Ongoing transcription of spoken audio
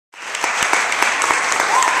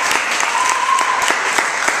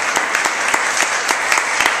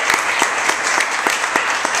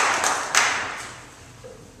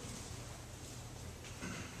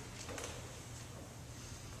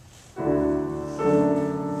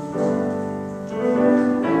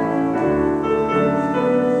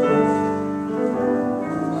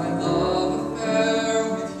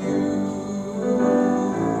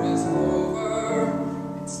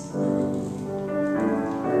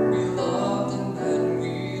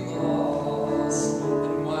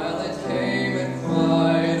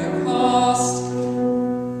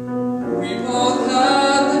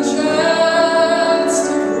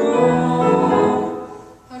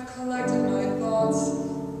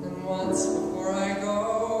and once before I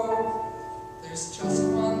go, there's just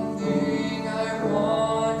one thing I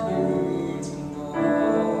want you to know.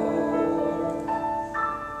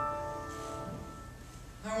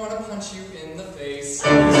 I want to punch you in the face,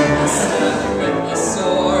 stab you with a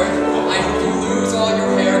sword. I hope you lose all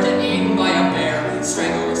your hair, get eaten by a bear,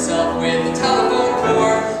 strangle yourself with a telephone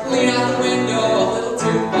cord, lean out the window a little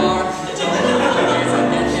too far,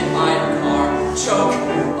 and get hit by a car, choke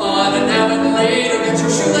on an elevator, get your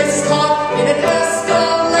shoelaces caught in an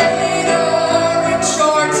escalator. In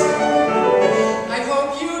short, I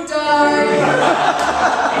hope you die.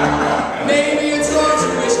 Maybe it's wrong to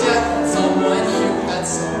wish death on someone you had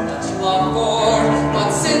so much love for, but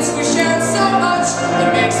since we shared so much, it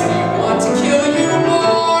makes me want to kill you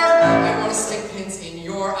more. I want to stick pins in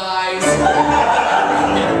your eyes,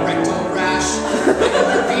 get a rectal rash. I hope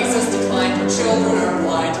your visas declined, your children are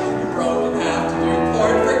blind, you're broke and have to do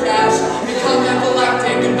porn for cash, become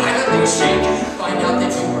epileptic and violently shake, find out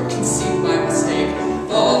that you were conceived by mistake,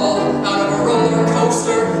 fall out of a roller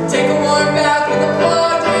coaster, take a warm bath with a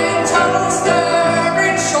plug-in toaster.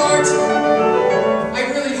 In short, I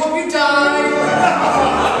really hope you die.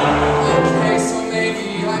 Okay, so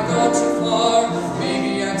maybe I've gone too far,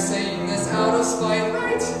 maybe I'm saying this out of spite,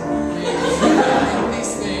 right? Maybe I think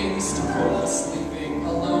these things to go sleeping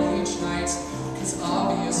alone each night, because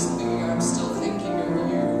obviously I'm still thinking of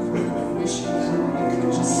you, wishing that we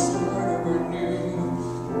could just start over new.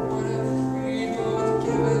 What if we both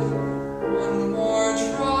give it one more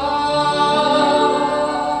try?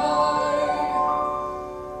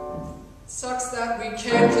 Sucks that we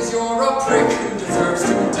can't, cause you're a prick who deserves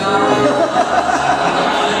to die.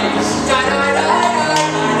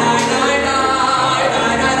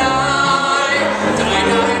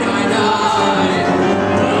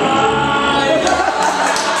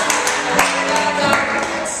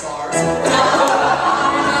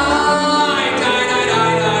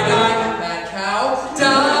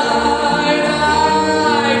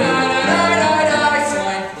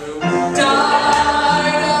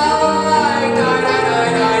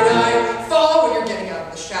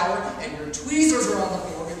 And your tweezers are on the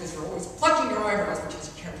floor because you're always plucking your eyebrows because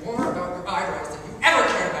you care more about your eyebrows than you ever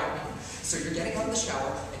cared about me. So you're getting out of the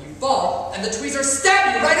shower and you fall and the tweezers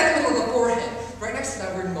stab you right in the middle of the forehead, right next to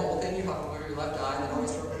that weird mole thing you have over your left eye that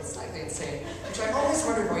always